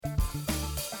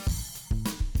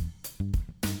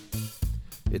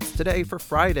It's today for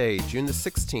Friday, June the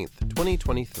 16th,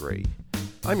 2023.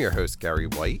 I'm your host, Gary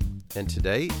White, and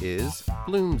today is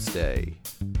Bloomsday.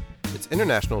 It's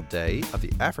International Day of the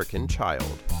African Child,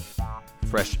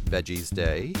 Fresh Veggies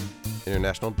Day,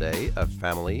 International Day of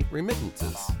Family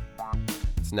Remittances.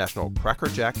 It's National Cracker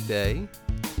Jack Day,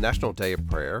 National Day of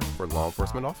Prayer for Law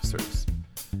Enforcement Officers.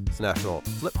 It's National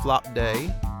Flip Flop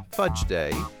Day, Fudge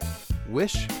Day,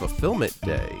 Wish Fulfillment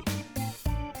Day.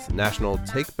 It's National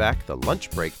Take Back the Lunch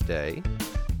Break Day,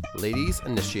 Ladies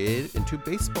Initiated into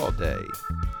Baseball Day,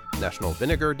 National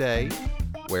Vinegar Day,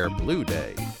 Wear Blue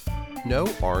Day, No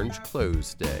Orange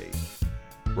Clothes Day,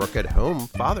 Work at Home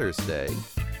Father's Day,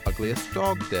 Ugliest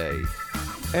Dog Day,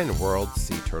 and World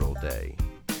Sea Turtle Day.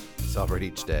 Celebrate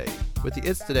each day with the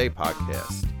It's Today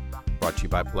podcast. Brought to you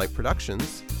by Polite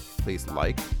Productions. Please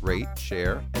like, rate,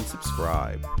 share, and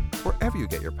subscribe wherever you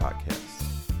get your podcasts.